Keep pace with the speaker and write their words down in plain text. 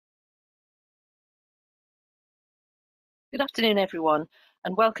Good afternoon, everyone,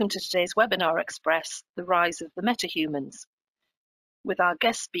 and welcome to today's webinar Express, The Rise of the Metahumans, with our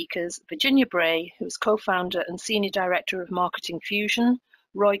guest speakers, Virginia Bray, who is co-founder and Senior Director of Marketing Fusion,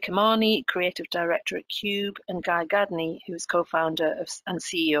 Roy Kamani, Creative Director at Cube, and Guy Gadney, who is co-founder and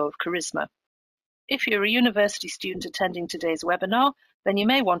CEO of Charisma. If you're a university student attending today's webinar, then you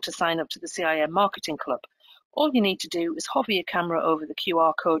may want to sign up to the CIM Marketing Club. All you need to do is hover your camera over the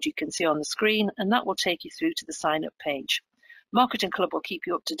QR code you can see on the screen, and that will take you through to the sign-up page. Marketing Club will keep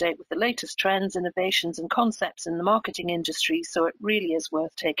you up to date with the latest trends, innovations and concepts in the marketing industry, so it really is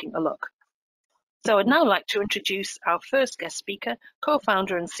worth taking a look. So I'd now like to introduce our first guest speaker,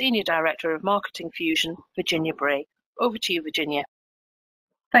 co-founder and Senior Director of Marketing Fusion, Virginia Bray. Over to you, Virginia.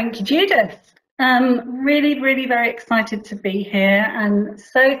 Thank you, Judith. Really very excited to be here and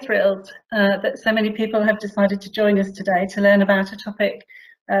so thrilled that so many people have decided to join us today to learn about a topic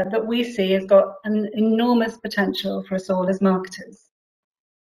that we see has got an enormous potential for us all as marketers.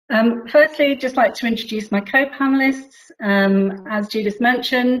 Firstly, just like to introduce my co-panellists. As Judith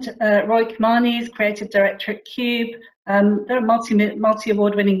mentioned, Roy Kamani is Creative Director at Cube. They're a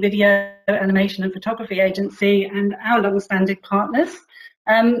multi-award winning video, animation and photography agency and our long-standing partners.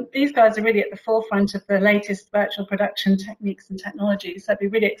 These guys are really at the forefront of the latest virtual production techniques and technologies, so it'd be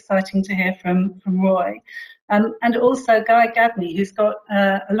really exciting to hear from Roy. And also Guy Gadney, who's got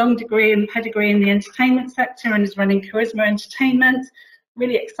a long degree and pedigree in the entertainment sector and is running Charisma Entertainment,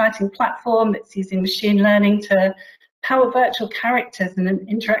 really exciting platform that's using machine learning to power virtual characters and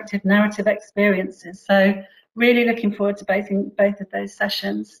interactive narrative experiences. So really looking forward to both of those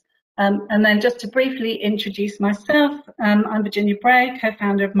sessions. And then just to briefly introduce myself, I'm Virginia Bray,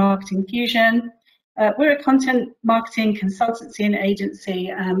 co-founder of Marketing Fusion. We're a content marketing consultancy and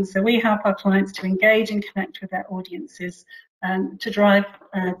agency, so we help our clients to engage and connect with their audiences to drive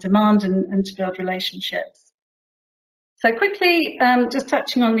demand and to build relationships. So quickly, just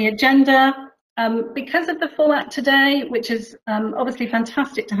touching on the agenda, because of the format today, which is obviously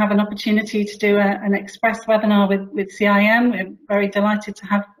fantastic to have an opportunity to do an express webinar with CIM. We're very delighted to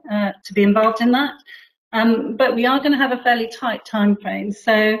have to be involved in that. But we are going to have a fairly tight time frame.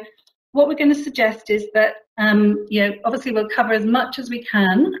 So what we're going to suggest is that obviously we'll cover as much as we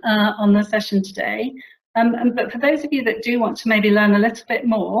can on the session today. But for those of you that do want to maybe learn a little bit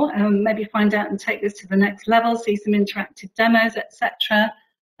more, maybe find out and take this to the next level, see some interactive demos, etc.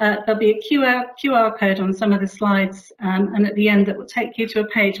 There'll be a QR code on some of the slides, and at the end that will take you to a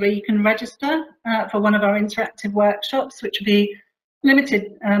page where you can register for one of our interactive workshops, which will be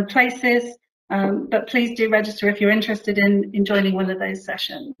limited places, but please do register if you're interested in joining one of those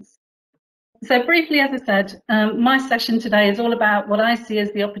sessions. So briefly, as I said, my session today is all about what I see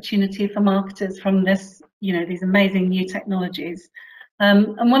as the opportunity for marketers from this, these amazing new technologies.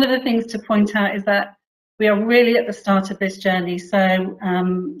 And one of the things to point out is that we are really at the start of this journey. So,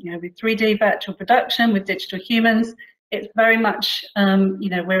 with 3D virtual production, with digital humans, it's very much,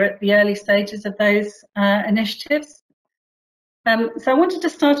 we're at the early stages of those initiatives. So I wanted to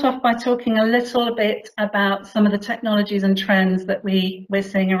start off by talking a little bit about some of the technologies and trends that we're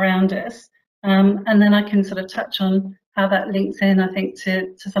seeing around us. And then I can sort of touch on how that links in, I think,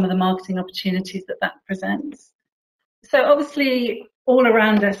 to some of the marketing opportunities that presents. So obviously, all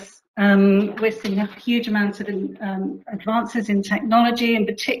around us, we're seeing a huge amount of advances in technology, in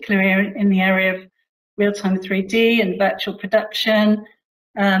particular in the area of real-time 3D and virtual production.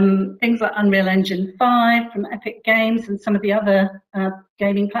 Things like Unreal Engine 5 from Epic Games and some of the other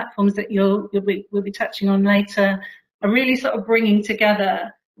gaming platforms that we'll be touching on later are really sort of bringing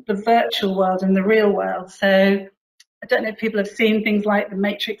together the virtual world and the real world. So I don't know if people have seen things like The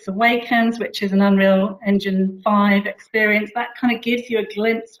Matrix Awakens, which is an Unreal Engine 5 experience. That kind of gives you a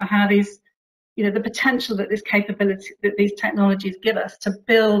glimpse for how these, the potential that this capability, that these technologies give us to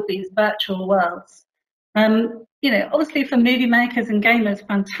build these virtual worlds. Obviously for movie makers and gamers,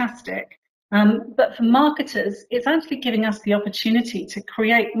 fantastic. But for marketers, it's actually giving us the opportunity to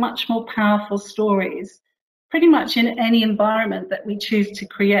create much more powerful stories, pretty much in any environment that we choose to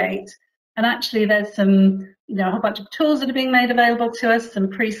create. And actually there's some, a whole bunch of tools that are being made available to us, some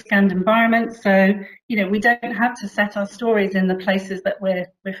pre-scanned environments. So, we don't have to set our stories in the places that we're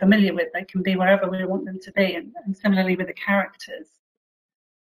familiar with. They can be wherever we want them to be, and similarly with the characters.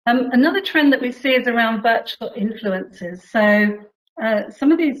 Another trend that we see is around virtual influencers. So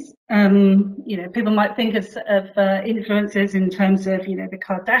some of these, people might think of influencers in terms of, the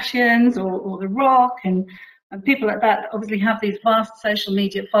Kardashians or The Rock and people like that obviously have these vast social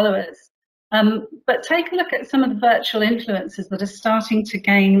media followers. But take a look at some of the virtual influencers that are starting to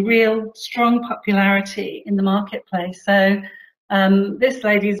gain real strong popularity in the marketplace. So this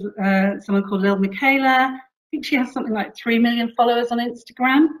lady's someone called Lil Michaela. think she has something like 3 million followers on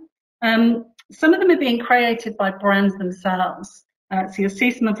Instagram. Some of them are being created by brands themselves. So you'll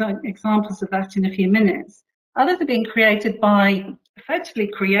see some of the examples of that in a few minutes. Others are being created by effectively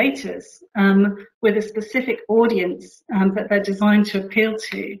creators with a specific audience that they're designed to appeal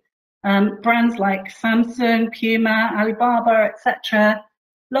to. Brands like Samsung, Puma, Alibaba, etc.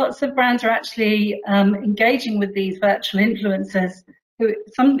 Lots of brands are actually engaging with these virtual influencers who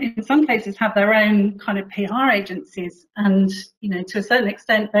in some cases have their own kind of PR agencies, and to a certain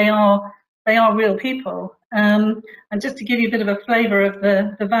extent they are real people. And just to give you a bit of a flavour of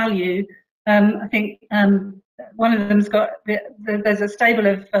the value, I think one of them's got there's a stable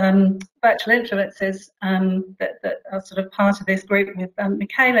of virtual influencers that are sort of part of this group with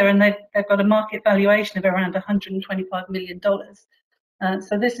Michaela, and they've got a market valuation of around $125 million.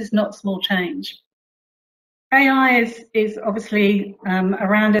 So this is not small change. AI is obviously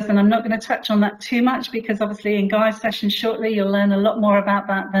around us, and I'm not going to touch on that too much because obviously in Guy's session shortly you'll learn a lot more about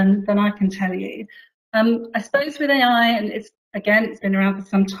that than I can tell you. I suppose with AI, and it's been around for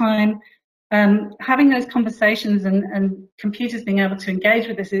some time, having those conversations and computers being able to engage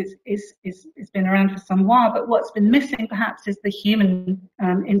with this is been around for some while, but what's been missing perhaps is the human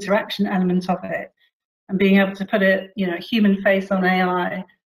interaction element of it, and being able to put a human face on AI.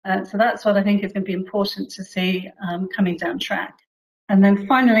 So that's what I think is going to be important to see coming down track. And then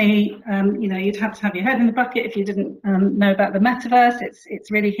finally, you'd have to have your head in the bucket if you didn't know about the metaverse. It's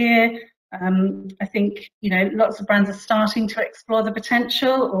really here. I think lots of brands are starting to explore the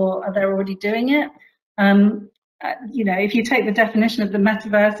potential, or are they already doing it? If you take the definition of the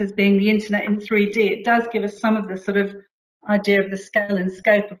metaverse as being the internet in 3D, it does give us some of the sort of idea of the scale and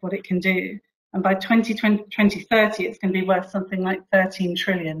scope of what it can do. And by 2030, it's going to be worth something like 13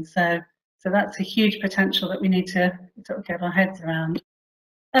 trillion. So that's a huge potential that we need to sort of get our heads around.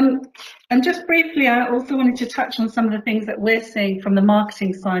 And just briefly, I also wanted to touch on some of the things that we're seeing from the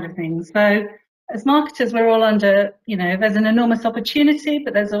marketing side of things. So as marketers, we're all under, there's an enormous opportunity,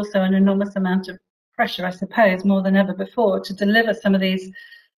 but there's also an enormous amount of pressure, I suppose, more than ever before, to deliver some of these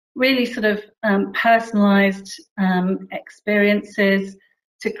really sort of personalized experiences,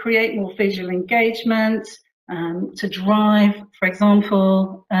 to create more visual engagement, to drive, for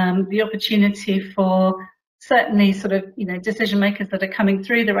example, the opportunity for certainly sort of, decision makers that are coming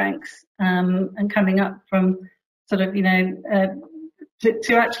through the ranks and coming up from sort of,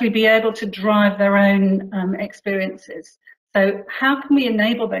 to actually be able to drive their own experiences. So how can we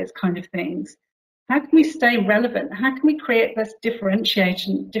enable those kind of things? How can we stay relevant? How can we create this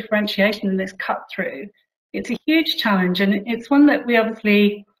differentiation and this cut through? It's a huge challenge, and it's one that we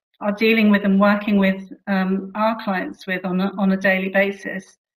obviously are dealing with and working with our clients with on a daily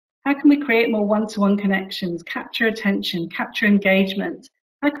basis. How can we create more one-to-one connections, capture attention, capture engagement?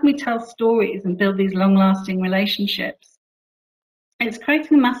 How can we tell stories and build these long-lasting relationships? It's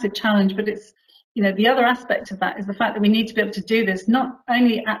creating a massive challenge, but it's, the other aspect of that is the fact that we need to be able to do this not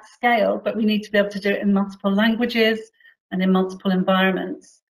only at scale, but we need to be able to do it in multiple languages and in multiple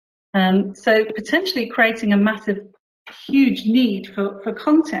environments. So potentially creating a massive, huge need for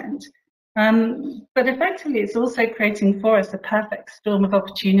content, but effectively it's also creating for us a perfect storm of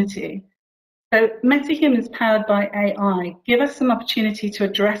opportunity. So metahumans powered by AI give us some opportunity to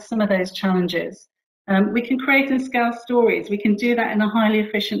address some of those challenges. We can create and scale stories. We can do that in a highly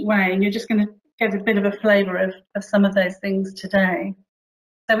efficient way, and you're just going to get a bit of a flavour of some of those things today.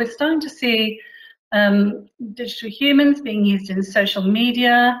 So we're starting to see digital humans being used in social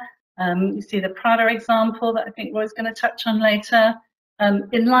media. You see the Prada example that I think Roy's going to touch on later,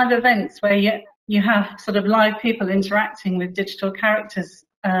 in live events where you have sort of live people interacting with digital characters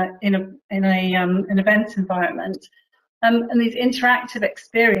in an event environment, and these interactive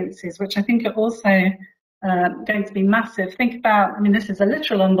experiences, which I think are also going to be massive. Think about, this is a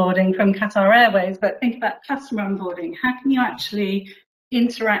literal onboarding from Qatar Airways, but think about customer onboarding. How can you actually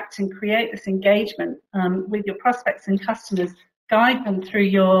interact and create this engagement with your prospects and customers, guide them through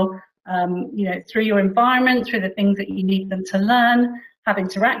your through your environment, through the things that you need them to learn, have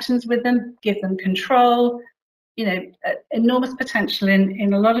interactions with them, give them control, enormous potential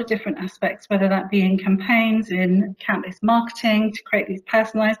in a lot of different aspects, whether that be in campaigns, in account-based marketing, to create these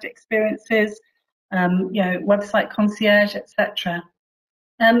personalized experiences, website concierge, etc.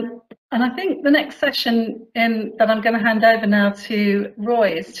 And I think the next session that I'm going to hand over now to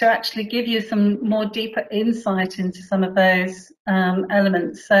Roy is to actually give you some more deeper insight into some of those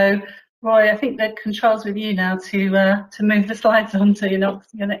elements. So, Roy, I think the controls with you now to move the slides on to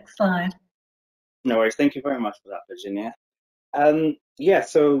your next slide. No worries. Thank you very much for that, Virginia.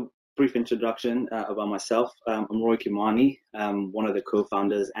 So brief introduction about myself. I'm Roy Kimani. I'm one of the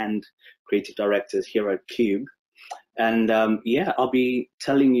co-founders and creative directors here at Cube. And yeah, I'll be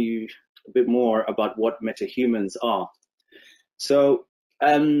telling you a bit more about what metahumans are. So,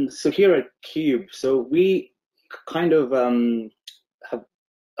 so here at Cube, so we kind of have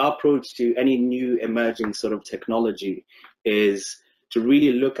our approach to any new emerging sort of technology is to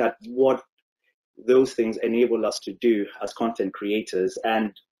really look at what those things enable us to do as content creators,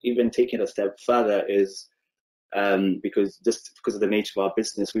 and even taking it a step further is because of the nature of our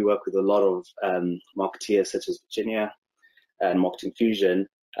business, we work with a lot of marketeers such as Virginia and Marketing Fusion,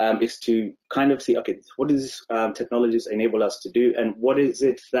 is to kind of see, okay, what does technologies enable us to do, and what is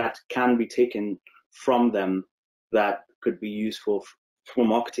it that can be taken from them that could be useful from a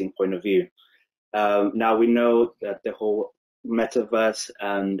marketing point of view. Now we know that the whole metaverse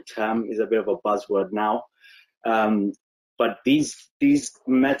term is a bit of a buzzword now, but these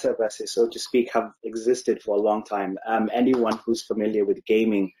metaverses, so to speak, have existed for a long time. Anyone who's familiar with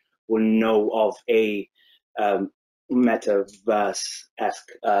gaming will know of a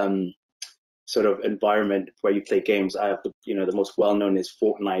metaverse-esque sort of environment where you play games. The most well-known is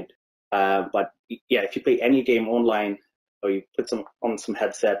Fortnite, but yeah, if you play any game online, or you put on some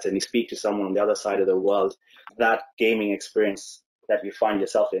headsets and you speak to someone on the other side of the world, that gaming experience that you find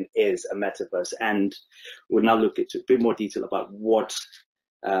yourself in is a metaverse. And we'll now look into a bit more detail about what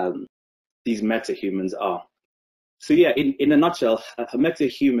these metahumans are. So yeah, in a nutshell, a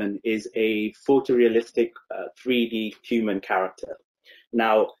metahuman is a photorealistic 3D human character.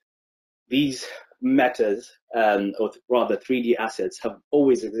 Now, these metas, or rather 3D assets, have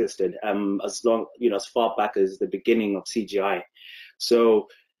always existed as far back as the beginning of CGI. So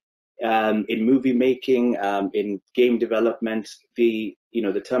in movie making, in game development, the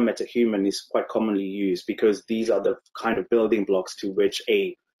term metahuman is quite commonly used because these are the kind of building blocks to which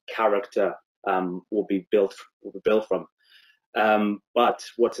a character will be built from. But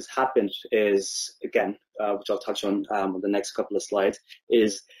what has happened is, again, which I'll touch on the next couple of slides,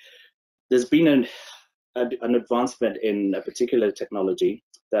 is there's been an advancement in a particular technology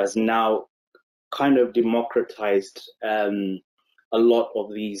that has now kind of democratized a lot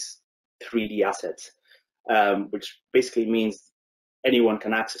of these 3D assets, which basically means anyone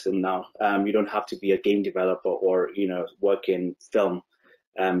can access them now. You don't have to be a game developer or work in film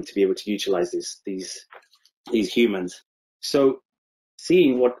to be able to utilize these humans. So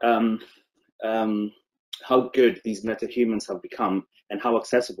seeing what how good these metahumans have become and how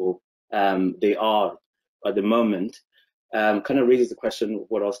accessible they are at the moment, kind of raises the question,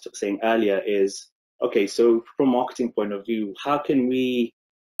 what I was saying earlier is, okay, so from a marketing point of view, how can we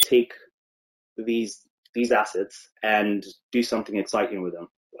take these assets and do something exciting with them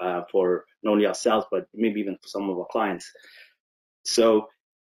for not only ourselves, but maybe even for some of our clients? So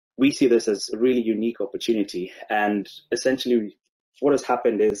we see this as a really unique opportunity. And essentially what has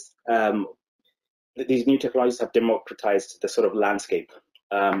happened is these new technologies have democratized the sort of landscape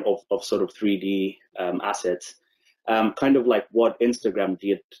of sort of 3D assets, kind of like what Instagram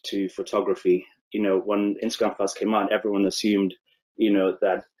did to photography. When Instagram first came out, everyone assumed,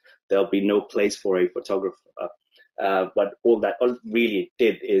 that there'll be no place for a photographer. But all really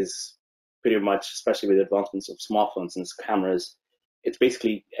did is pretty much, especially with the advancements of smartphones and cameras, it's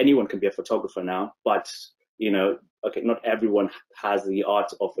basically anyone can be a photographer now, but, okay, not everyone has the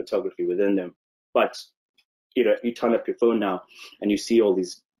art of photography within them. But you turn up your phone now and you see all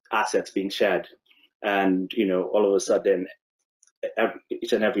these assets being shared, and all of a sudden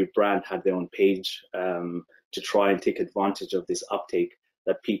each and every brand had their own page to try and take advantage of this uptake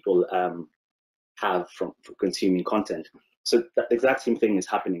that people have from consuming content. So that exact same thing is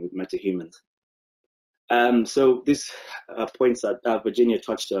happening with metahumans. So this points that Virginia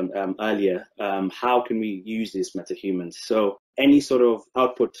touched on earlier. How can we use these metahumans? So any sort of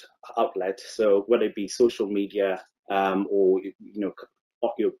outlet, so whether it be social media or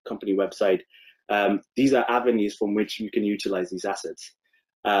your company website, these are avenues from which you can utilize these assets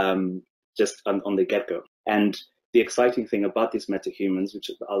just on the get-go. And the exciting thing about these metahumans,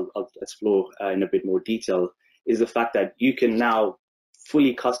 which I'll explore in a bit more detail, is the fact that you can now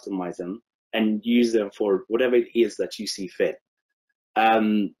fully customize them and use them for whatever it is that you see fit.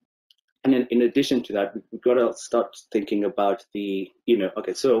 And then in addition to that, we've got to start thinking about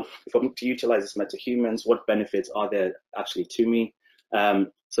okay, so if I'm to utilize these metahumans, what benefits are there actually to me?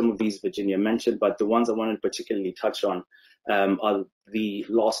 Some of these Virginia mentioned, but the ones I wanted to particularly touch on are the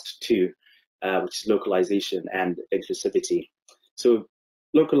last two, which is localization and inclusivity. So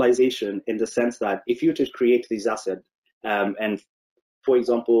localization in the sense that if you were to create these assets and, for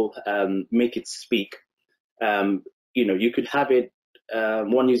example, make it speak, you could have it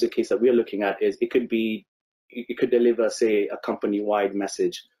one use case that we're looking at is it could deliver, say, a company-wide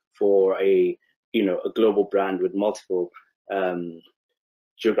message for a global brand with multiple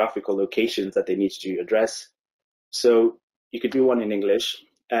geographical locations that they need to address. So you could do one in English,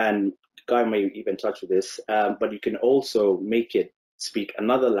 and Guy may even touch with this, but you can also make it speak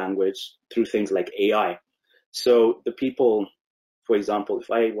another language through things like AI. So the people, for example,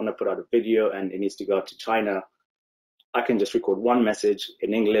 if I want to put out a video and it needs to go out to China, I can just record one message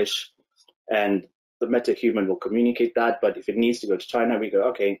in English and the metahuman will communicate that. But if it needs to go to China, we go,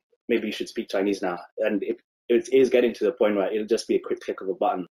 okay, maybe you should speak Chinese now. And it is getting to the point where it'll just be a quick click of a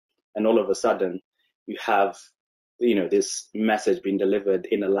button. And all of a sudden you have, this message being delivered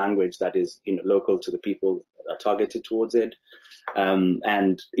in a language that is, local to the people that are targeted towards it.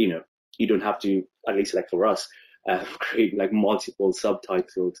 And, you don't have to, at least like for us, create like multiple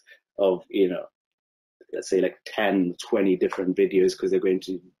subtitles of, let's say like 10, 20 different videos because they're going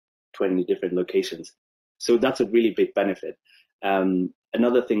to 20 different locations. So that's a really big benefit.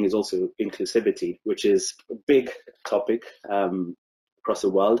 Another thing is also inclusivity, which is a big topic across the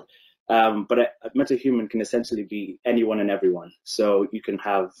world. But a metahuman can essentially be anyone and everyone. So you can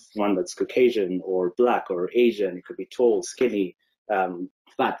have one that's Caucasian or Black or Asian. It could be tall, skinny,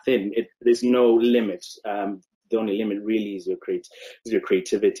 fat, thin. There's no limit. The only limit really is your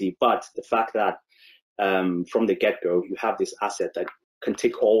creativity. But the fact that from the get-go, you have this asset that can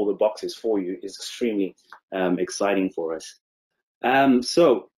tick all the boxes for you is extremely exciting for us.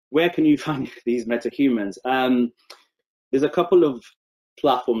 So where can you find these metahumans? There's a couple of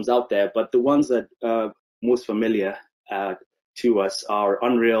platforms out there, but the ones that are most familiar to us are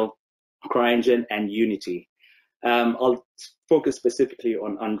Unreal, CryEngine, and Unity. I'll focus specifically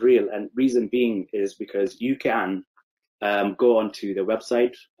on Unreal, and reason being is because you can go onto the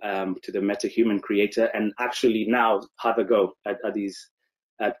website, to the MetaHuman creator, and actually now have a go at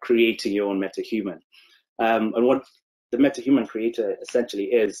creating your own MetaHuman. And what the MetaHuman creator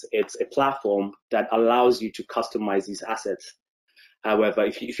essentially is, it's a platform that allows you to customize these assets. However,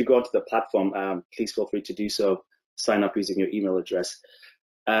 if you go onto the platform, please feel free to do so, sign up using your email address.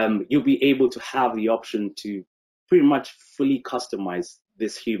 You'll be able to have the option to pretty much fully customize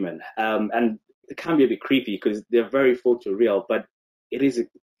this human. And it can be a bit creepy because they're very photoreal, but it is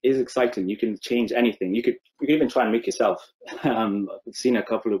exciting. You can change anything. You can even try and make yourself. I've seen a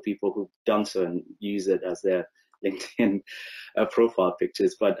couple of people who've done so and use it as their LinkedIn profile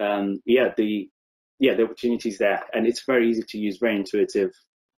pictures. But the opportunity is there, and it's very easy to use, very intuitive.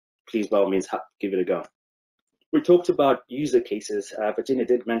 Please, by all means, give it a go. We talked about user cases. Virginia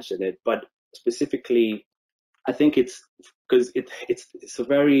did mention it, but specifically, I think it's because it's a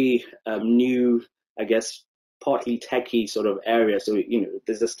very new, I guess, partly techie sort of area. So,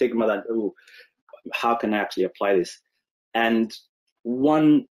 there's a stigma that, oh, how can I actually apply this? And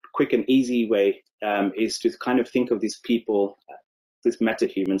one quick and easy way is to kind of think of these people, this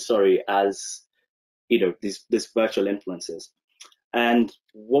metahuman, as, these virtual influencers. And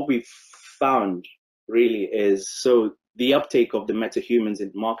what we've found really is, so the uptake of the metahumans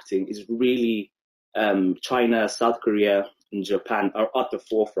in marketing is really China, South Korea, and Japan are at the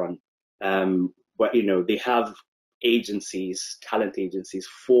forefront. But they have agencies, talent agencies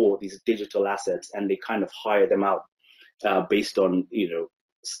for these digital assets, and they kind of hire them out based on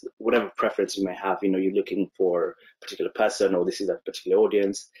whatever preference you may have. You're looking for a particular person, or this is a particular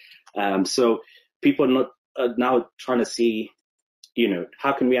audience. So people are now trying to see,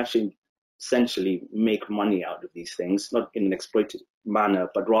 how can we actually essentially make money out of these things, not in an exploitative manner,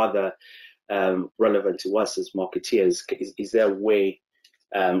 but rather relevant to us as marketeers. Is there a way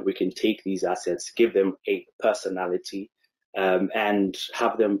we can take these assets, give them a personality, and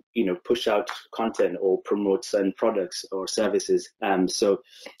have them, push out content or promote certain products or services? So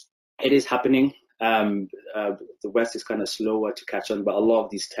it is happening. The West is kind of slower to catch on, but a lot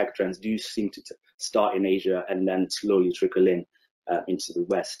of these tech trends do seem to start in Asia and then slowly trickle in into the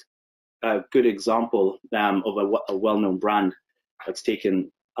West. A good example of a well-known brand that's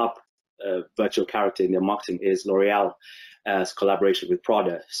taken up virtual character in their marketing is L'Oreal's collaboration with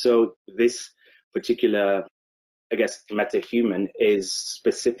Prada. So this particular, I guess, metahuman is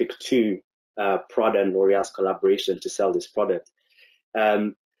specific to Prada and L'Oreal's collaboration to sell this product.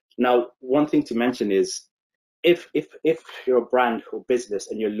 Now, one thing to mention is if you're a brand or business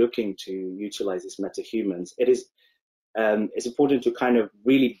and you're looking to utilize these metahumans, it's important to kind of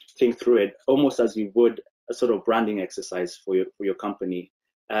really think through it almost as you would a sort of branding exercise for your company.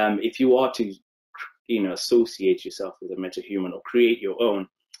 If you are to associate yourself with a metahuman or create your own,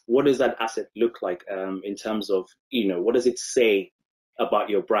 what does that asset look like in terms of what does it say about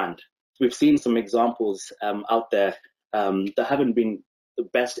your brand? We've seen some examples out there that haven't been the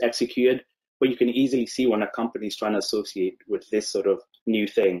best executed, but you can easily see when a company is trying to associate with this sort of new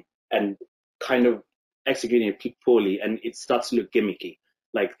thing and kind of executing it poorly, and it starts to look gimmicky.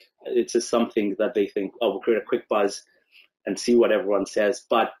 Like it's just something that they think, oh, we'll create a quick buzz and see what everyone says.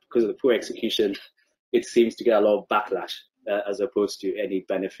 But because of the poor execution, it seems to get a lot of backlash as opposed to any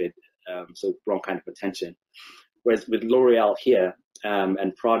benefit. So wrong kind of attention. Whereas with L'Oreal here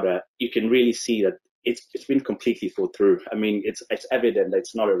and Prada, you can really see that it's been completely thought through. I mean, it's evident that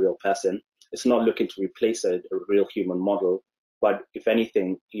it's not a real person. It's not looking to replace a real human model. But if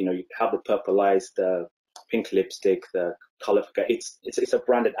anything, you know, you have the purple eyes, the pink lipstick, the color. It's a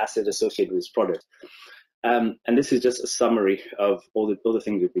branded asset associated with this product. And this is just a summary of all the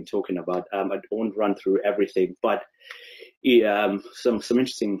things we've been talking about. I won't run through everything, but some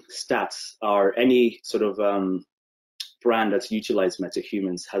interesting stats are any sort of brand that's utilized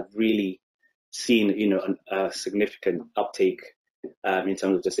metahumans have really seen, you know, a significant uptake in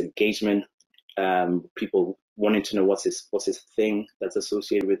terms of just engagement. People wanting to know what's this thing that's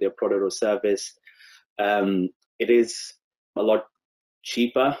associated with their product or service. It is a lot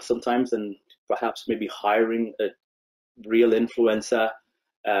cheaper sometimes than perhaps maybe hiring a real influencer.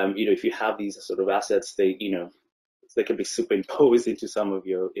 You know, if you have these sort of assets, they can be superimposed into some of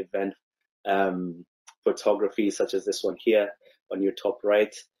your event photography, such as this one here on your top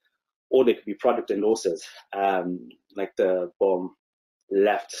right, or they could be product endorsers, like the bottom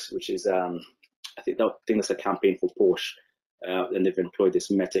left, which is I think that's a campaign for Porsche, and they've employed this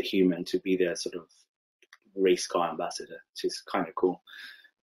metahuman to be their sort of race car ambassador, which is kind of cool.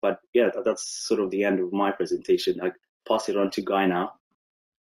 But yeah, that's sort of the end of my presentation. I pass it on to Guy now.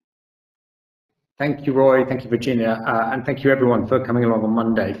 Thank you, Roy. Thank you, Virginia. And thank you, everyone, for coming along on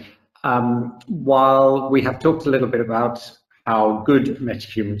Monday. While we have talked a little bit about how good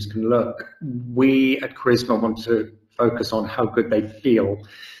metahumans can look, we at Charisma want to focus on how good they feel.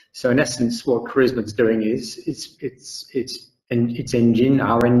 So in essence, what Charisma is doing is its engine,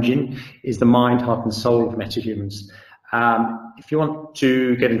 our engine, is the mind, heart, and soul of metahumans. If you want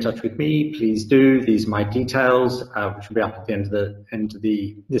to get in touch with me, please do. These are my details, which will be up at the end of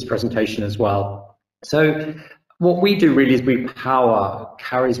this presentation as well. So what we do really is we power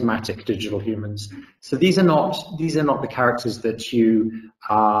charismatic digital humans. So these are not the characters that you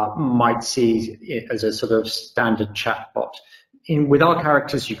might see as a sort of standard chatbot. With our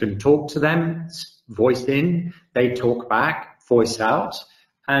characters, you can talk to them, voice in, they talk back, voice out,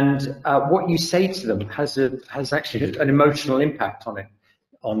 and what you say to them has actually an emotional impact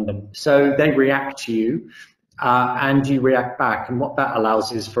on them. So they react to you, and you react back, and what that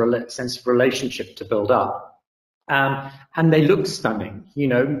allows is for a sense of relationship to build up. And they look stunning. You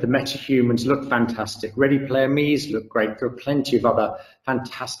know, the metahumans look fantastic. Ready Player Me's look great. There are plenty of other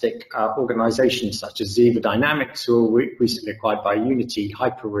fantastic organizations such as Ziva Dynamics, who were recently acquired by Unity,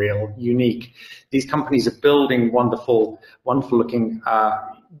 Hyperreal, Unique. These companies are building wonderful looking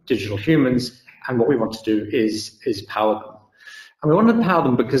digital humans, and what we want to do is power them. And we want to power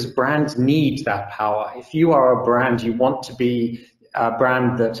them because brands need that power. If you are a brand, you want to be a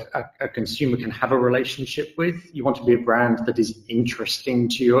brand that a consumer can have a relationship with. You want to be a brand that is interesting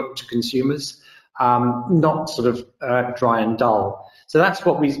to consumers, not sort of dry and dull. So that's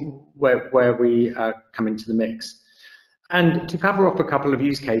what where we come into the mix. And to cover off a couple of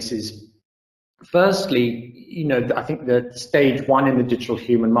use cases, firstly, you know, I think that stage one in the digital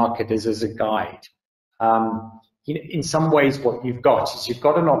human market is as a guide. You know, in some ways, what you've got is you've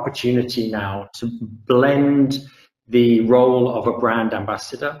got an opportunity now to blend the role of a brand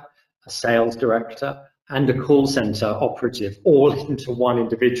ambassador, a sales director, and a call center operative all into one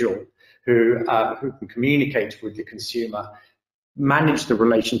individual who can communicate with the consumer, manage the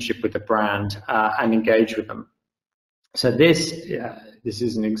relationship with the brand, and engage with them. So this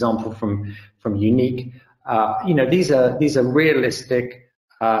is an example from Unique. You know, these are realistic,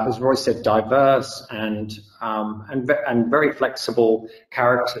 as Roy said, diverse and very flexible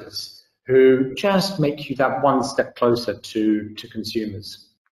characters who just make you that one step closer to consumers.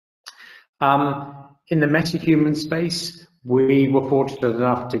 In the metahuman space, we were fortunate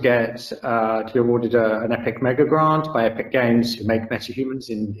enough to be awarded an Epic Mega Grant by Epic Games, who make metahumans,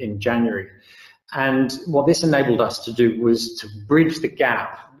 in January. And what this enabled us to do was to bridge the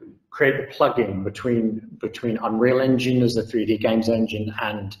gap, create a plugin between Unreal Engine as a 3D games engine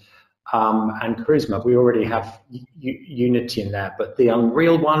and Charisma. We already have Unity in there, but the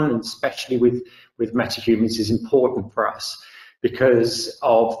Unreal one, and especially with metahumans, is important for us because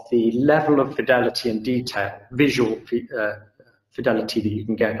of the level of fidelity and detail, visual fidelity that you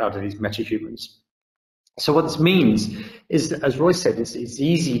can get out of these metahumans. So what this means is that, as Roy said, it's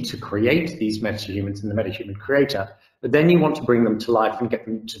easy to create these metahumans in the MetaHuman Creator, but then you want to bring them to life and get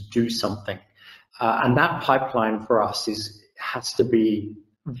them to do something. And that pipeline for us has to be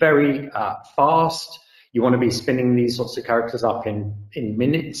very fast. You want to be spinning these sorts of characters up in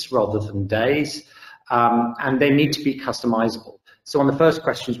minutes rather than days, and they need to be customizable. So one of the first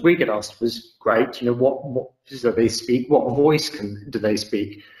questions we get asked was, great, what do they speak? What voice do they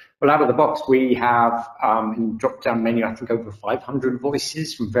speak? Well, out of the box, we have in the drop-down menu, I think over 500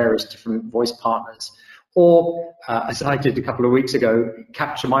 voices from various different voice partners. Or, as I did a couple of weeks ago,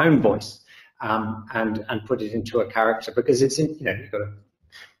 capture my own voice and put it into a character, because it's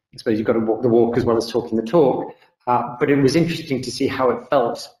I suppose you've got to walk the walk as well as talking the talk. But it was interesting to see how it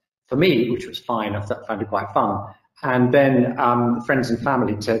felt for me, which was fine. I found it quite fun. And then friends and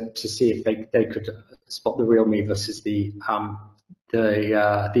family to see if they could spot the real me versus the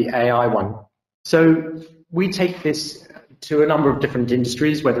AI one. So we take this to a number of different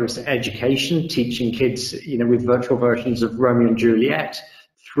industries, whether it's education, teaching kids, with virtual versions of Romeo and Juliet,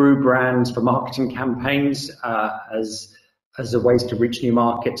 through brands for marketing campaigns as a ways to reach new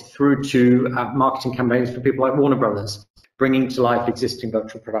markets, through to marketing campaigns for people like Warner Brothers, bringing to life existing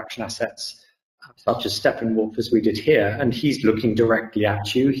virtual production assets, such as Steppenwolf, as we did here, and he's looking directly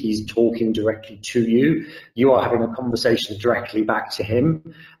at you, he's talking directly to you, you are having a conversation directly back to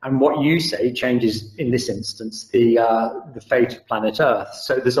him, and what you say changes, in this instance, the fate of planet Earth.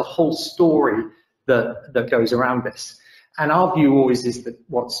 So there's a whole story that goes around this. And our view always is that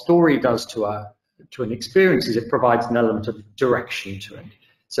what story does to an experience is it provides an element of direction to it.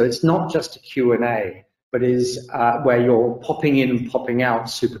 So it's not just a Q&A, but is where you're popping in and popping out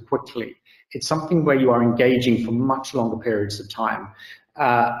super quickly. It's something where you are engaging for much longer periods of time.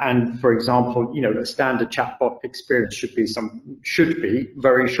 And for example, a standard chatbot experience should be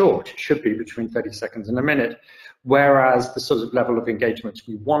very short, should be between 30 seconds and a minute. Whereas the sort of level of engagement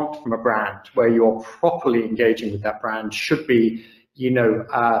we want from a brand, where you're properly engaging with that brand, should be,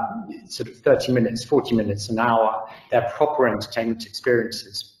 sort of 30 minutes, 40 minutes, an hour. They're proper entertainment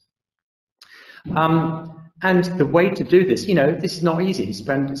experiences. And the way to do this, this is not easy. It's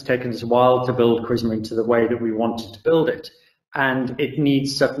taken us a while to build Charisma into the way that we wanted to build it. And it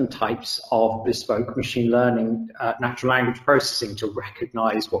needs certain types of bespoke machine learning, natural language processing to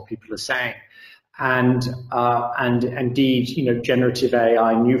recognize what people are saying. And indeed, generative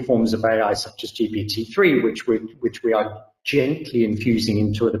AI, new forms of AI such as GPT-3, which we are gently infusing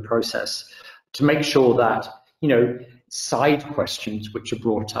into the process to make sure that, side questions which are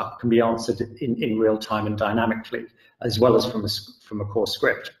brought up can be answered in real time and dynamically, as well as from a core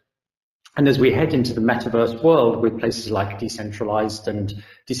script. And as we head into the metaverse world with places like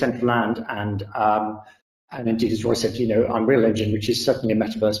Decentraland and indeed, as Roy said, Unreal Engine, which is certainly a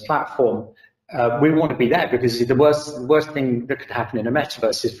metaverse platform, we want to be there, because the worst thing that could happen in a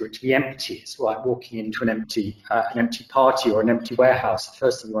metaverse is for it to be empty. It's like walking into an empty party or an empty warehouse. The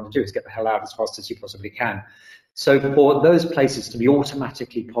first thing you want to do is get the hell out as fast as you possibly can. So for those places to be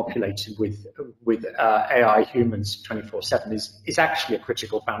automatically populated with AI humans 24/7 is actually a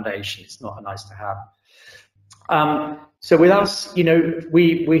critical foundation. It's not a nice to have. So with us,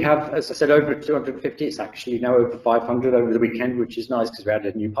 we have, as I said, over 250. It's actually now over 500 over the weekend, which is nice because we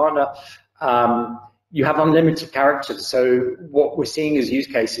added a new partner. You have unlimited characters. So what we're seeing as use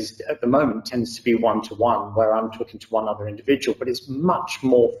cases at the moment tends to be one-to-one, where I'm talking to one other individual, but it's much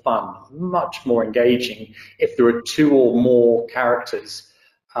more fun, much more engaging if there are two or more characters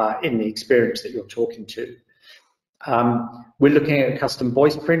in the experience that you're talking to. We're looking at custom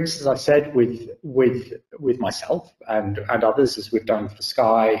voice prints, as I said, with myself and others, as we've done for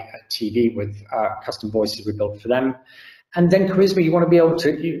Sky TV with custom voices we built for them. And then Charisma, you want to be able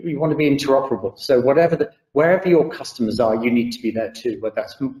to, you want to be interoperable. So wherever your customers are, you need to be there too, whether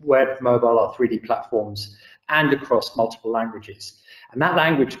that's web, mobile, or 3D platforms, and across multiple languages. And that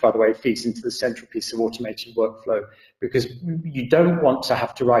language, by the way, feeds into the central piece of automated workflow, because you don't want to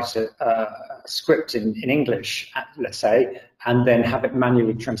have to write a script in English, let's say, and then have it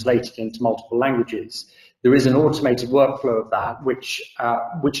manually translated into multiple languages. There is an automated workflow of that, which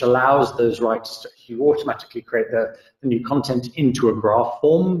allows those writers to automatically create the new content into a graph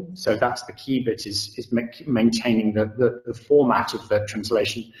form. So that's the key bit, is maintaining the format of the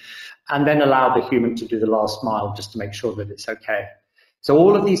translation, and then allow the human to do the last mile just to make sure that it's okay. So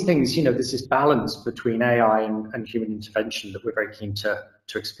all of these things, there's this balance between AI and human intervention that we're very keen to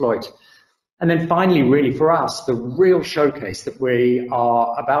exploit. And then finally, really for us, the real showcase that we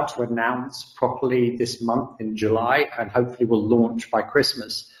are about to announce properly this month in July, and hopefully will launch by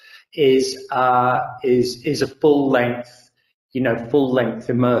Christmas, is a full-length full-length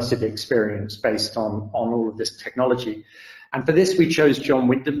immersive experience based on all of this technology. And for this, we chose John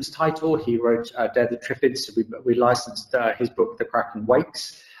Wyndham's title. He wrote Dare the Triffids, so we licensed his book, The Kraken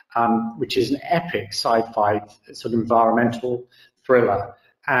Wakes, which is an epic sci-fi sort of environmental thriller.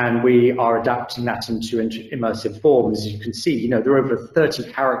 And we are adapting that into immersive form. As you can see, there are over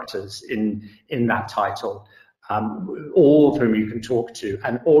 30 characters in that title, all of whom you can talk to,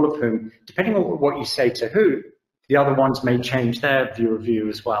 and all of whom, depending on what you say to who, the other ones may change their view of you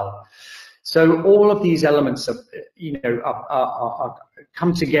as well. So all of these elements are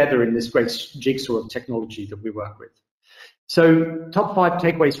come together in this great jigsaw of technology that we work with. So top 5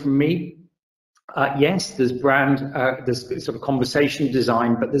 takeaways from me. Yes, there's there's sort of conversation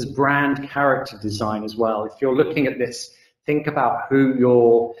design, but there's brand character design as well. If you're looking at this, think about who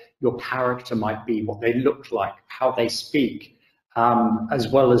your character might be, what they look like, how they speak, as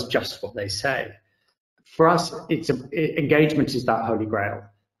well as just what they say. For us, engagement is that holy grail.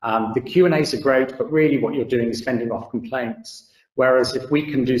 The Q&As are great, but really what you're doing is fending off complaints. Whereas if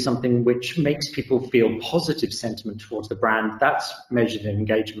we can do something which makes people feel positive sentiment towards the brand, that's measured in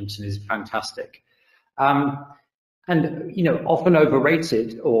engagement and is fantastic. And often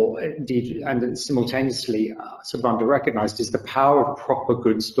overrated, or indeed, and simultaneously sort of under-recognized, is the power of proper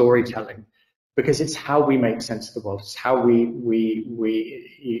good storytelling, because it's how we make sense of the world. It's how we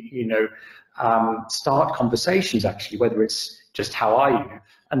start conversations, actually, whether it's just how are you,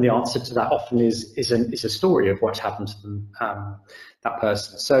 and the answer to that often is a story of what happened to them, that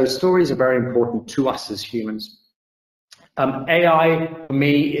person. So stories are very important to us as humans. AI for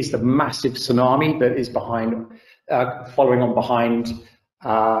me is the massive tsunami that is following on behind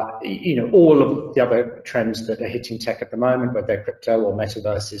all of the other trends that are hitting tech at the moment, whether they're crypto or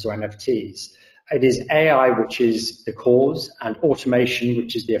metaverses or NFTs. It is AI which is the cause, and automation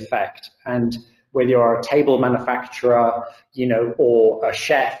which is the effect. And whether you're a table manufacturer, or a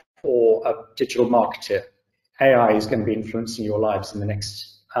chef or a digital marketer, AI is going to be influencing your lives in the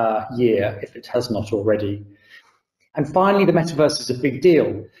next year, if it has not already. And finally, the metaverse is a big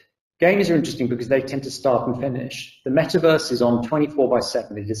deal. Games are interesting because they tend to start and finish. The metaverse is on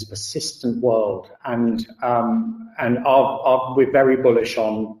 24/7. It is a persistent world, and we're very bullish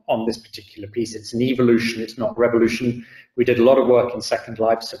on this particular piece. It's an evolution. It's not revolution. We did a lot of work in Second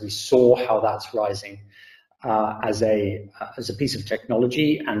Life, so we saw how that's rising as a piece of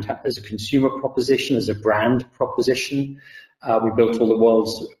technology and as a consumer proposition, as a brand proposition. We built all the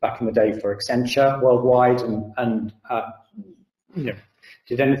worlds back in the day for Accenture worldwide, and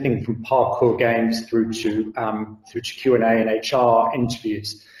did anything from parkour games through to Q&A and HR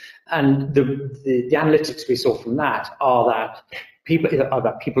interviews. And the analytics we saw from that are that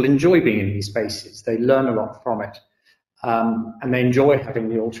people enjoy being in these spaces. They learn a lot from it, and they enjoy having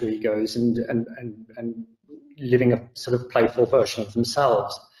the alter egos and living a sort of playful version of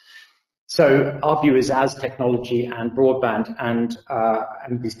themselves. So our view is, as technology and broadband and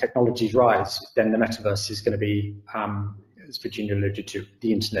these technologies rise, then the metaverse is going to be, as Virginia alluded to,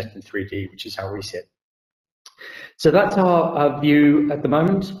 the internet in 3D, which is how we see it. So that's our view at the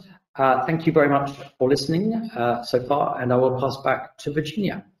moment. Thank you very much for listening so far, and I will pass back to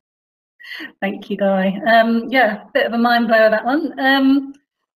Virginia. Thank you, Guy. Yeah, bit of a mind blower, that one.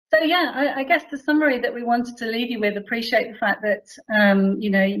 So yeah, I guess the summary that we wanted to leave you with, appreciate the fact that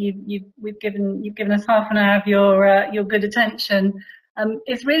you've given us half an hour of your good attention.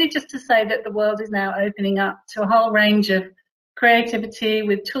 Is really just to say that the world is now opening up to a whole range of creativity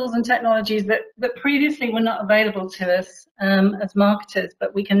with tools and technologies that previously were not available to us as marketers,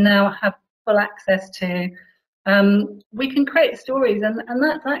 but we can now have full access to. We can create stories, and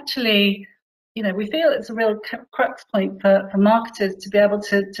that's actually, we feel it's a real crux point for marketers to be able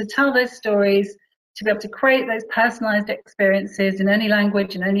to tell those stories, to be able to create those personalized experiences in any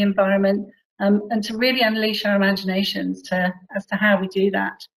language, in any environment, and to really unleash our imaginations as to how we do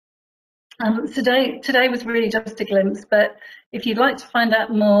that. Today was really just a glimpse, but if you'd like to find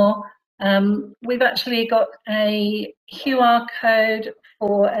out more, we've actually got a QR code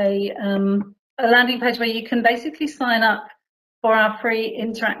for a landing page where you can basically sign up for our free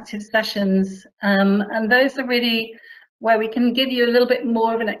interactive sessions, and those are really where we can give you a little bit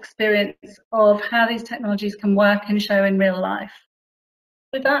more of an experience of how these technologies can work and show in real life.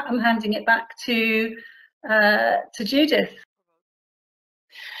 With that, I'm handing it back to Judith.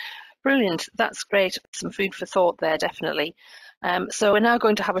 Brilliant, that's great. Some food for thought there, definitely. So we're now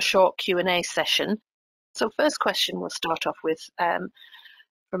going to have a short Q&A session. So first question we'll start off with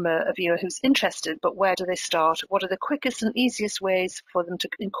from a viewer who's interested, but where do they start? What are the quickest and easiest ways for them to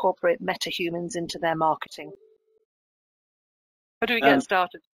incorporate metahumans into their marketing? How do we get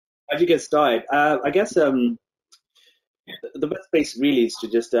started? How do you get started? I guess the best place really is to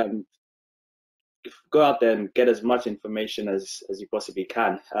just go out there and get as much information as you possibly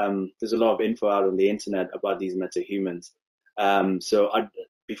can. There's a lot of info out on the internet about these metahumans. So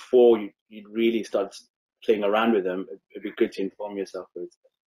before you really start playing around with them, it'd be good to inform yourself with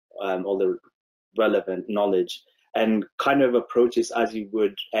all the relevant knowledge and kind of approach this as you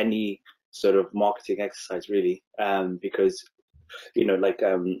would any sort of marketing exercise, really. Because, you know, like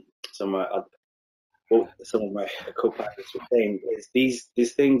some of my co-pilots were saying, is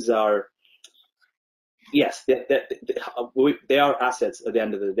these things are, yes, they are assets at the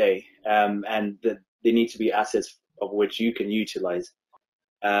end of the day, and they need to be assets of which you can utilize,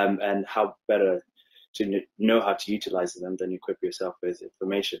 and how better to know how to utilize them than equip yourself with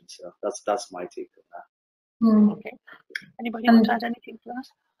information. So that's my take on that. Okay. Anybody want to add anything to that?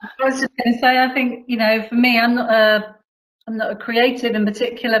 I was just going to say, I think, you know, for me, I'm not a creative in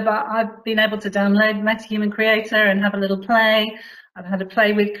particular, but I've been able to download MetaHuman Creator and have a little play. I've had a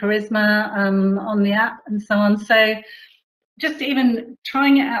play with Charisma on the app and so on. So just even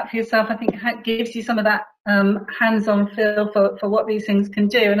trying it out for yourself, I think gives you some of that hands-on feel for what these things can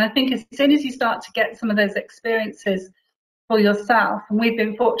do. And I think as soon as you start to get some of those experiences for yourself, and we've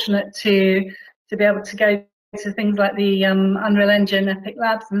been fortunate to be able to go to things like the Unreal Engine, Epic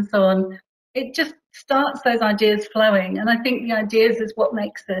Labs and so on, it just starts those ideas flowing. And I think the ideas is what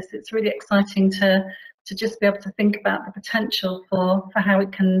makes this. It's really exciting to just be able to think about the potential for how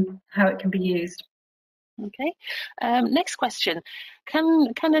it can be used. Okay. Next question.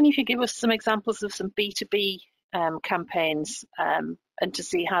 Can any of you give us some examples of some B2B campaigns and to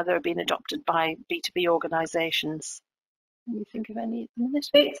see how they're being adopted by B2B organisations? Can you think of any at the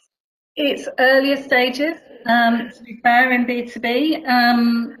minute? It's earlier stages, to be fair, in B2B,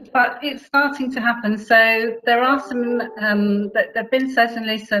 but it's starting to happen. So there are some, there have been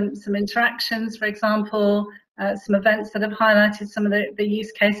certainly some interactions, for example, some events that have highlighted some of the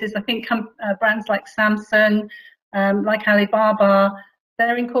use cases. I think brands like Samsung, like Alibaba,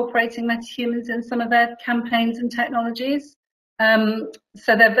 they're incorporating metahumans in some of their campaigns and technologies. So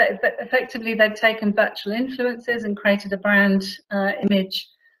they've taken virtual influencers and created a brand image.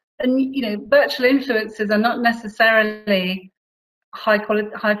 And, you know, virtual influencers are not necessarily high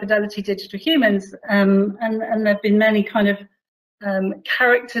fidelity digital humans, and there have been many kind of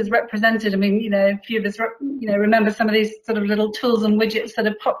characters represented. I mean, you know, a few of us, you know, remember some of these sort of little tools and widgets that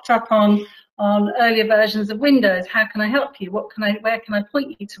have popped up on earlier versions of Windows. How can I help you? Where can I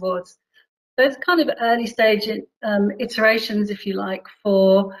point you towards? Those kind of early stage iterations, if you like,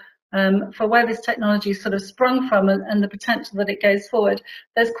 for where this technology is sort of sprung from and the potential that it goes forward.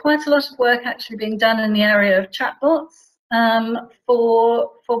 There's quite a lot of work actually being done in the area of chatbots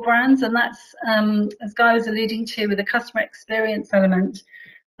for brands, and that's, as Guy was alluding to, with the customer experience element.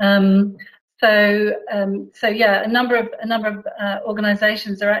 So yeah, a number of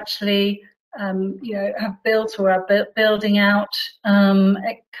organisations are actually you know, have built or are building out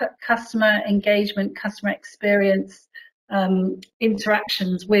customer engagement, customer experience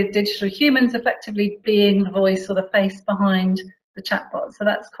interactions with digital humans, effectively being the voice or the face behind the chatbot. So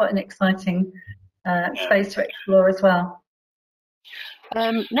that's quite an exciting space to explore as well.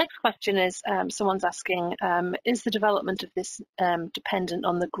 Next question is, someone's asking, is the development of this dependent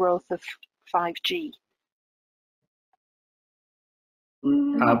on the growth of 5G?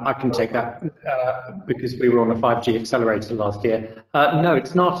 I can take that because we were on a 5G accelerator last year. No,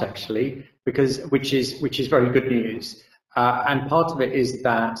 it's not actually, because which is very good news. And part of it is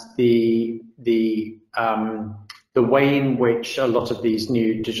that the way in which a lot of these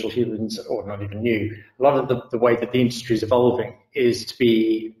new digital humans, or not even new, a lot of the way that the industry is evolving is to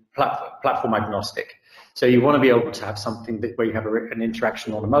be platform agnostic. So you want to be able to have something where you have an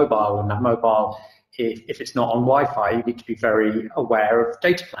interaction on a mobile, and that mobile, if it's not on Wi-Fi, you need to be very aware of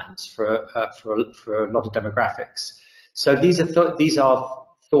data plans for a lot of demographics. So these are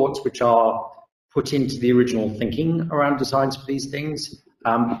thoughts which are put into the original thinking around designs for these things,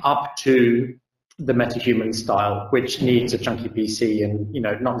 up to the metahuman style, which needs a chunky PC and, you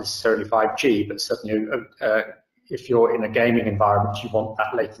know, not necessarily 5G, but certainly if you're in a gaming environment, you want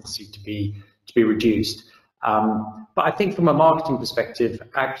that latency to be reduced. But I think from a marketing perspective,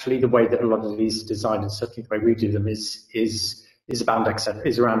 actually the way that a lot of these are designed, and certainly the way we do them, is around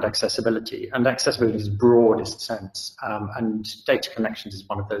accessibility, and accessibility is broadest sense, and data connections is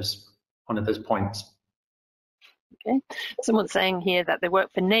one of those points. Okay, someone's saying here that they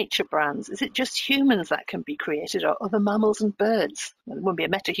work for nature brands. Is it just humans that can be created, or other mammals and birds? Well, it wouldn't be a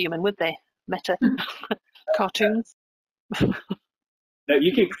metahuman, would they? Meta cartoons. No,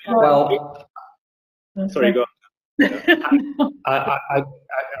 you can. Well, sorry, go on. I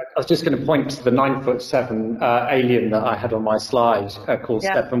was just going to point to the 9'7" alien that I had on my slide called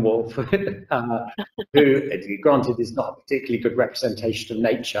Steppenwolf, who, granted, is not a particularly good representation of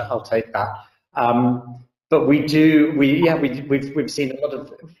nature. I'll take that. But we've seen a lot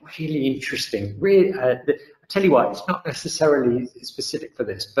of really interesting. I tell you what, it's not necessarily specific for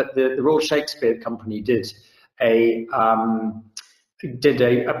this, but the Royal Shakespeare Company did a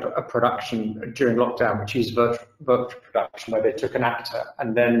production during lockdown, which used virtual production, where they took an actor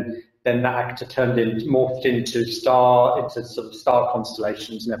and then that actor morphed into sort of star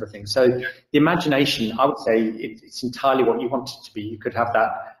constellations and everything. So the imagination, I would say, it's entirely what you want it to be. You could have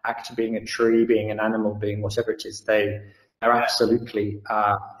that actor being a tree, being an animal, being whatever it is. They're absolutely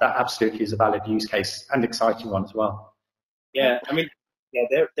that absolutely is a valid use case and exciting one as well. Yeah, I mean, yeah,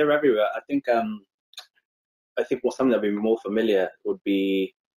 they're everywhere. I think something that would be more familiar would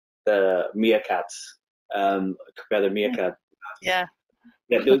be the meerkats. Compare the meerkat. Yeah.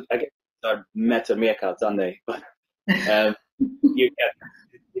 Yeah, those, I guess, are meta meerkats, aren't they? But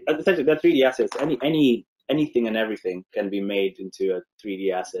essentially, they're 3D assets. Anything and everything can be made into a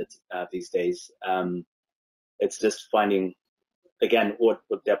 3D asset these days. It's just finding, again, what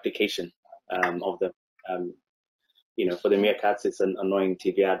the application of them. For the meerkats, it's an annoying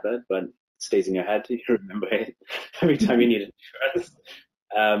TV advert, but it stays in your head. You remember it every time you need insurance.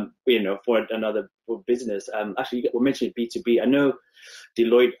 For business. Actually, we mentioned B2B. I know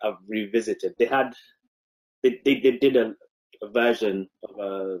Deloitte have revisited. They did a version of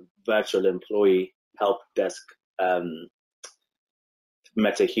a virtual employee help desk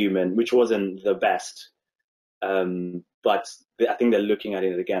metahuman, which wasn't the best. But I think they're looking at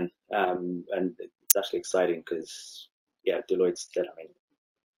it again, and it's actually exciting because Deloitte's dead.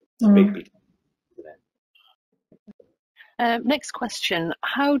 It's a big beat. Next question,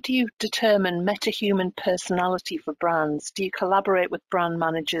 how do you determine metahuman personality for brands? Do you collaborate with brand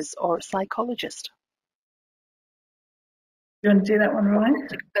managers or a psychologist? You want to do that one, Ryan?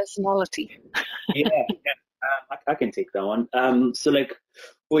 Personality. I can take that one. So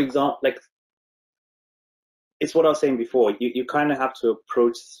for example, it's what I was saying before. You kind of have to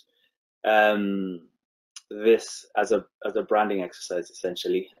approach this as a branding exercise,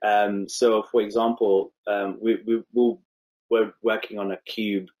 essentially. So for example, we're working on a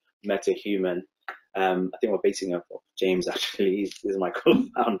cube metahuman. I think we're basing it off James, actually. He's my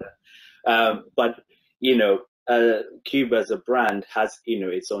co-founder. But Cube as a brand has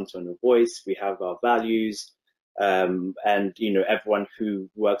its own tone of voice. We have our values, and everyone who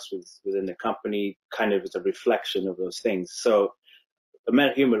works within the company kind of is a reflection of those things. So a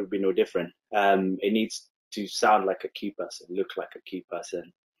metahuman would be no different. It needs to sound like a key person, look like a key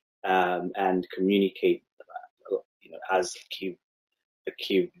person, and communicate as a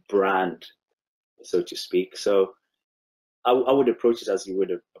Cube brand, so to speak. So I would approach it as you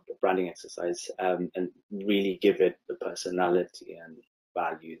would a branding exercise, and really give it the personality and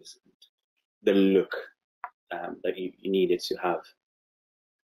values and the look that you need it to have.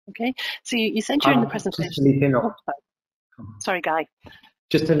 Okay, so you said during the presentation. Sorry, Guy.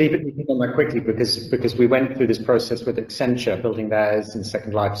 Just to leave it on that quickly, because we went through this process with Accenture building theirs in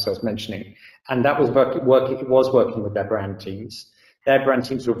Second Life, as I was mentioning, and that was working with their brand teams. Their brand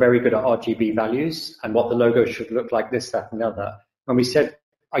teams were very good at RGB values and what the logo should look like, this, that, and the other. When we said,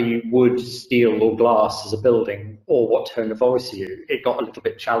 are you wood, steel, or glass as a building, or what tone of voice are you? It got a little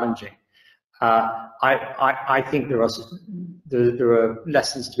bit challenging. I think there are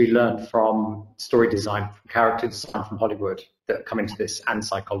lessons to be learned from story design, from character design from Hollywood that come into this, and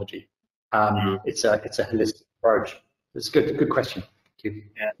psychology. It's a holistic approach. It's a good question. Thank you.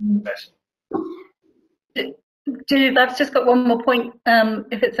 Yeah. Jude, I've just got one more point,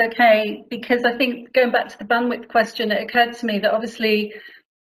 if it's okay, because I think going back to the bandwidth question, it occurred to me that obviously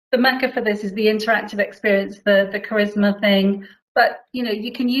the mecca for this is the interactive experience, the charisma thing. But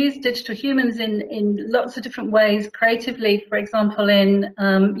you can use digital humans in lots of different ways, creatively, for example, in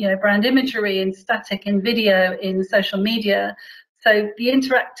brand imagery, in static, in video, in social media. So the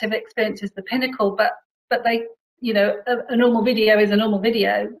interactive experience is the pinnacle, but they, a normal video is a normal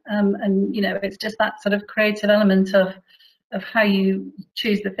video, and it's just that sort of creative element of how you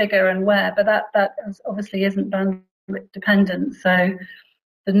choose the figure and where. But that obviously isn't bandwidth dependent. So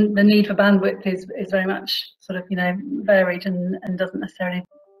the need for bandwidth is very much sort of varied and doesn't necessarily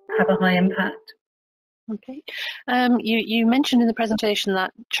have a high impact. Okay, you mentioned in the presentation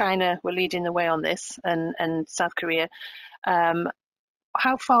that China were leading the way on this, and South Korea.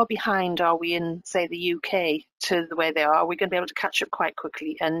 How far behind are we in, say, the UK to the way they are? Are we going to be able to catch up quite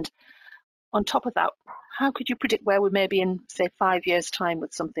quickly? And on top of that, how could you predict where we may be in, say, 5 years' time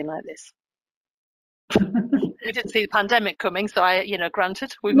with something like this? We didn't see the pandemic coming, so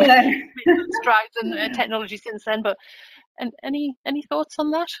granted, we've made strides in technology since then. But any thoughts on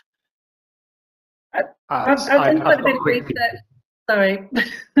that? I've done quite a bit of research. Sorry.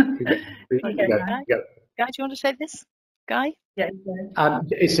 Guy, do you want to say this? Guy? Yeah.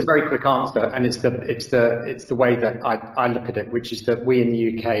 It's a very quick answer, and it's the way that I look at it, which is that we in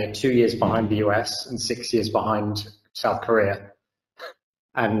the UK are 2 years behind the US and 6 years behind South Korea.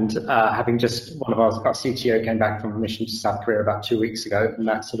 And having just one of our CTO came back from a mission to South Korea about 2 weeks ago, and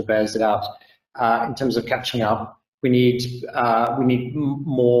that sort of bears it out. In terms of catching up, we need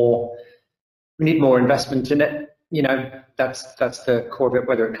more investment in it. That's the core of it,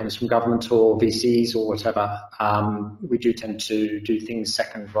 whether it comes from government or VCs or whatever. We do tend to do things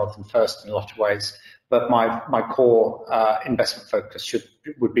second rather than first in a lot of ways. But my core investment focus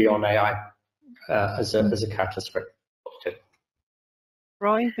would be on AI as a catalyst for it.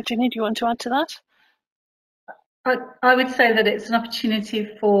 Roy, Virginia, do you want to add to that? I would say that it's an opportunity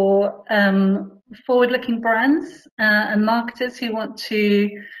for forward-looking brands and marketers who want to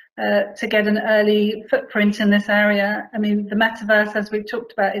get an early footprint in this area. I mean, the metaverse, as we've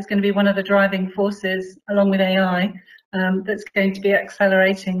talked about, is going to be one of the driving forces, along with AI, that's going to be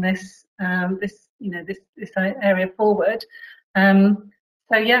accelerating this area forward. So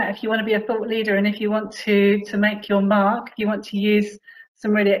yeah, if you want to be a thought leader and if you want to make your mark, if you want to use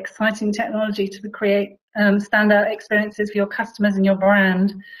some really exciting technology to create standout experiences for your customers and your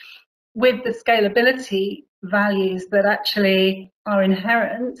brand, with the scalability values that actually are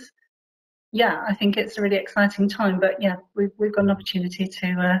inherent, yeah, I think it's a really exciting time. But yeah, we've got an opportunity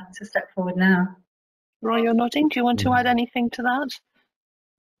to step forward now. Roy, you're nodding. Do you want to add anything to that?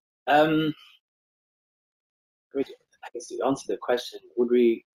 I guess to answer the question, would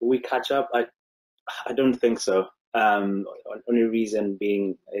we catch up? I don't think so. Only reason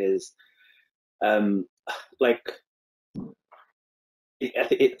being is like I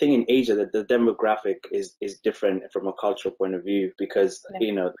think in Asia that the demographic is different from a cultural point of view, because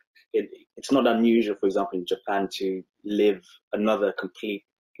it's not unusual, for example, in Japan to live another complete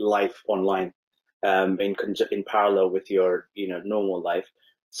life online in parallel with your normal life.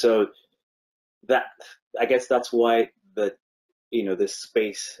 So that, I guess that's why this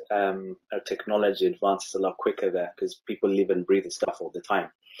space technology advances a lot quicker there, because people live and breathe the stuff all the time.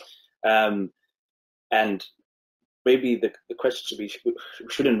 And maybe the question should be, we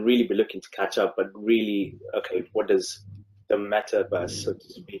shouldn't really be looking to catch up, but really, okay, what does the metaverse, so to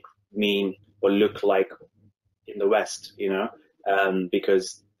speak, mean or look like in the West,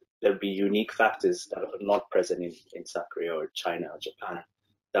 because there'll be unique factors that are not present in South Korea or China or Japan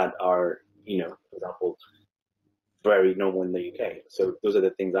that are, for example, very normal in the UK. So those are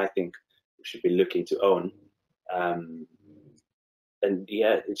the things I think we should be looking to own. And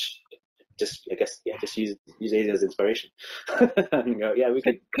yeah, it's just, I guess, just use it as inspiration. And go, yeah, we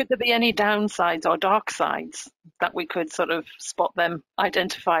could there be any downsides or dark sides that we could sort of spot them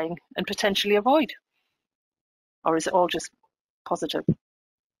identifying and potentially avoid? Or is it all just positive?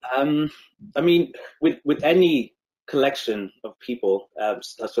 I mean, with any collection of people,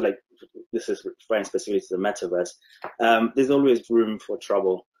 that's what this is referring specifically to the metaverse. There's always room for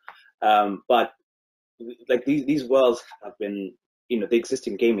trouble, but like these worlds have been, they exist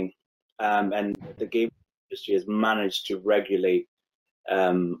in gaming, and the game industry has managed to regulate,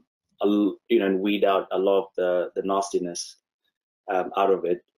 and weed out a lot of the nastiness out of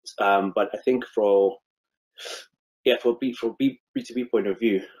it. But I think for B2B point of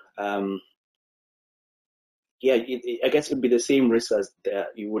view, I guess it would be the same risk as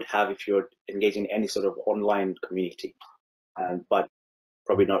that you would have if you're engaging in any sort of online community, but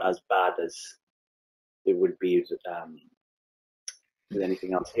probably not as bad as it would be with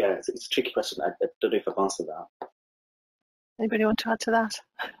anything else. Yeah, it's a tricky question. I don't know if I've answered that. Anybody want to add to that?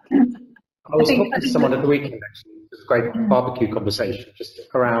 I was talking to someone at the weekend, actually. It was a great barbecue conversation just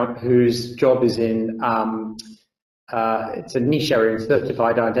around whose job is in it's a niche area in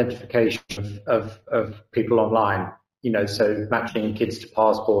certified identification of people online, so matching kids to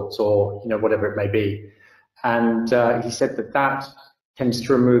passports or, whatever it may be. And he said that tends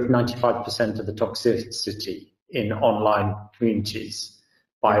to remove 95% of the toxicity in online communities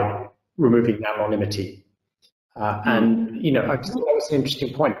by removing anonymity. And, I just thought that was an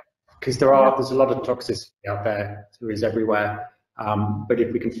interesting point, because there's a lot of toxicity out there. There is everywhere. But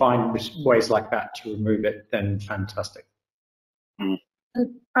if we can find ways like that to remove it, then fantastic.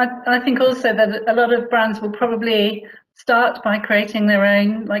 I think also that a lot of brands will probably start by creating their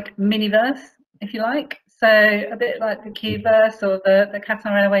own miniverse, if you like. So a bit like the Qverse or the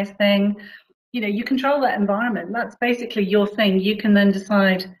Qatar Airways thing. You control that environment. That's basically your thing. You can then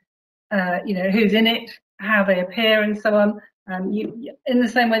decide who's in it, how they appear, and so on. In the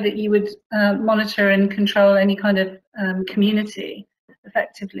same way that you would monitor and control any kind of community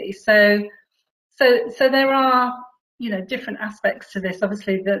effectively. So there are different aspects to this.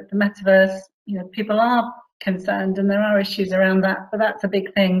 Obviously, the metaverse, people are concerned, and there are issues around that. But that's a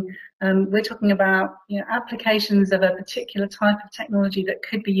big thing. We're talking about applications of a particular type of technology that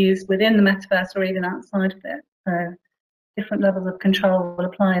could be used within the metaverse or even outside of it. So different levels of control will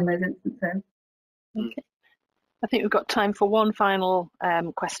apply in those instances. Okay. I think we've got time for one final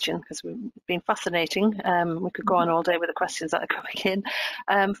question, because we've been fascinating. We could go on all day with the questions that are coming in.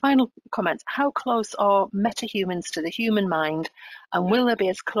 Final comments. How close are metahumans to the human mind, and will they be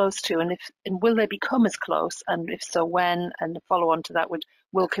as close to, and will they become as close, and if so, when? And the follow on to that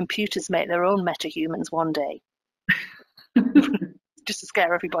will computers make their own metahumans one day? Just to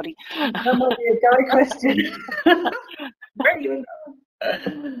scare everybody. That might be a guy question. Where are you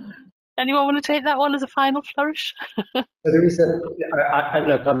going? Anyone want to take that one as a final flourish? So there is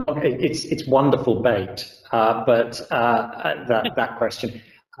look, it's wonderful bait, but that question.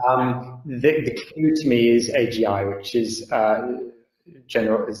 The clue to me is AGI, which is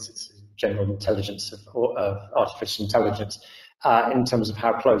general intelligence of artificial intelligence, in terms of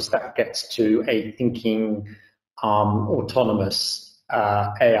how close that gets to a thinking, autonomous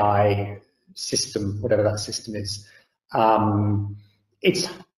AI system, whatever that system is. It's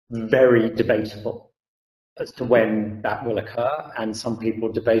very debatable as to when that will occur, and some people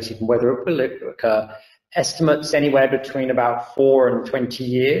debating whether it will occur. Estimates anywhere between about 4 and 20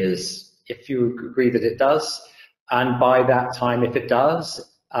 years, if you agree that it does. And by that time, if it does,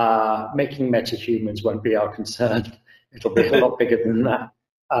 making metahumans won't be our concern. It'll be a lot bigger than that.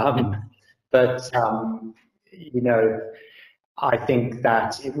 I think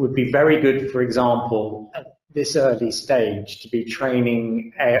that it would be very good, for example, at this early stage, to be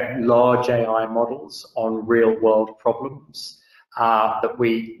training large AI models on real-world problems that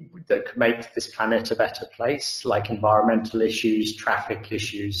could make this planet a better place, like environmental issues, traffic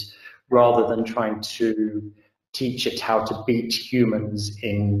issues, rather than trying to teach it how to beat humans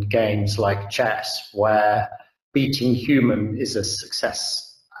in games like chess, where beating human is a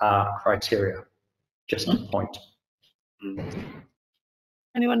success criteria. Just a point.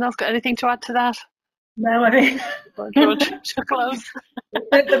 Anyone else got anything to add to that? No, I mean, to close.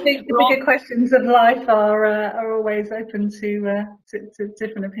 the bigger questions of life are always open to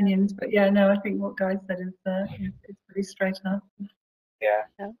different opinions. But yeah, no, I think what Guy said is pretty straight up. Yeah.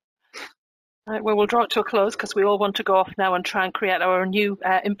 Right, well, we'll draw it to a close because we all want to go off now and try and create our new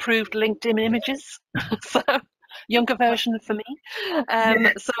improved LinkedIn images. So, younger version for me.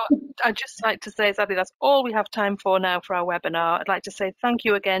 So I'd just like to say, sadly, that's all we have time for now for our webinar. I'd like to say thank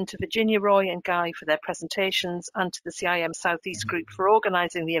you again to Virginia, Roy and Guy for their presentations, and to the CIM Southeast Group for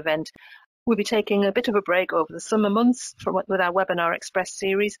organising the event. We'll be taking a bit of a break over the summer months with our Webinar Express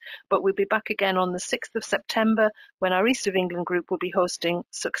series, but we'll be back again on the 6th of September when our East of England group will be hosting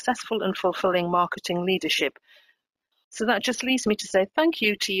Successful and Fulfilling Marketing Leadership. So that just leaves me to say thank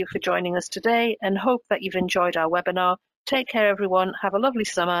you to you for joining us today, and hope that you've enjoyed our webinar. Take care, everyone. Have a lovely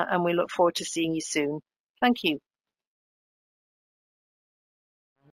summer, and we look forward to seeing you soon. Thank you.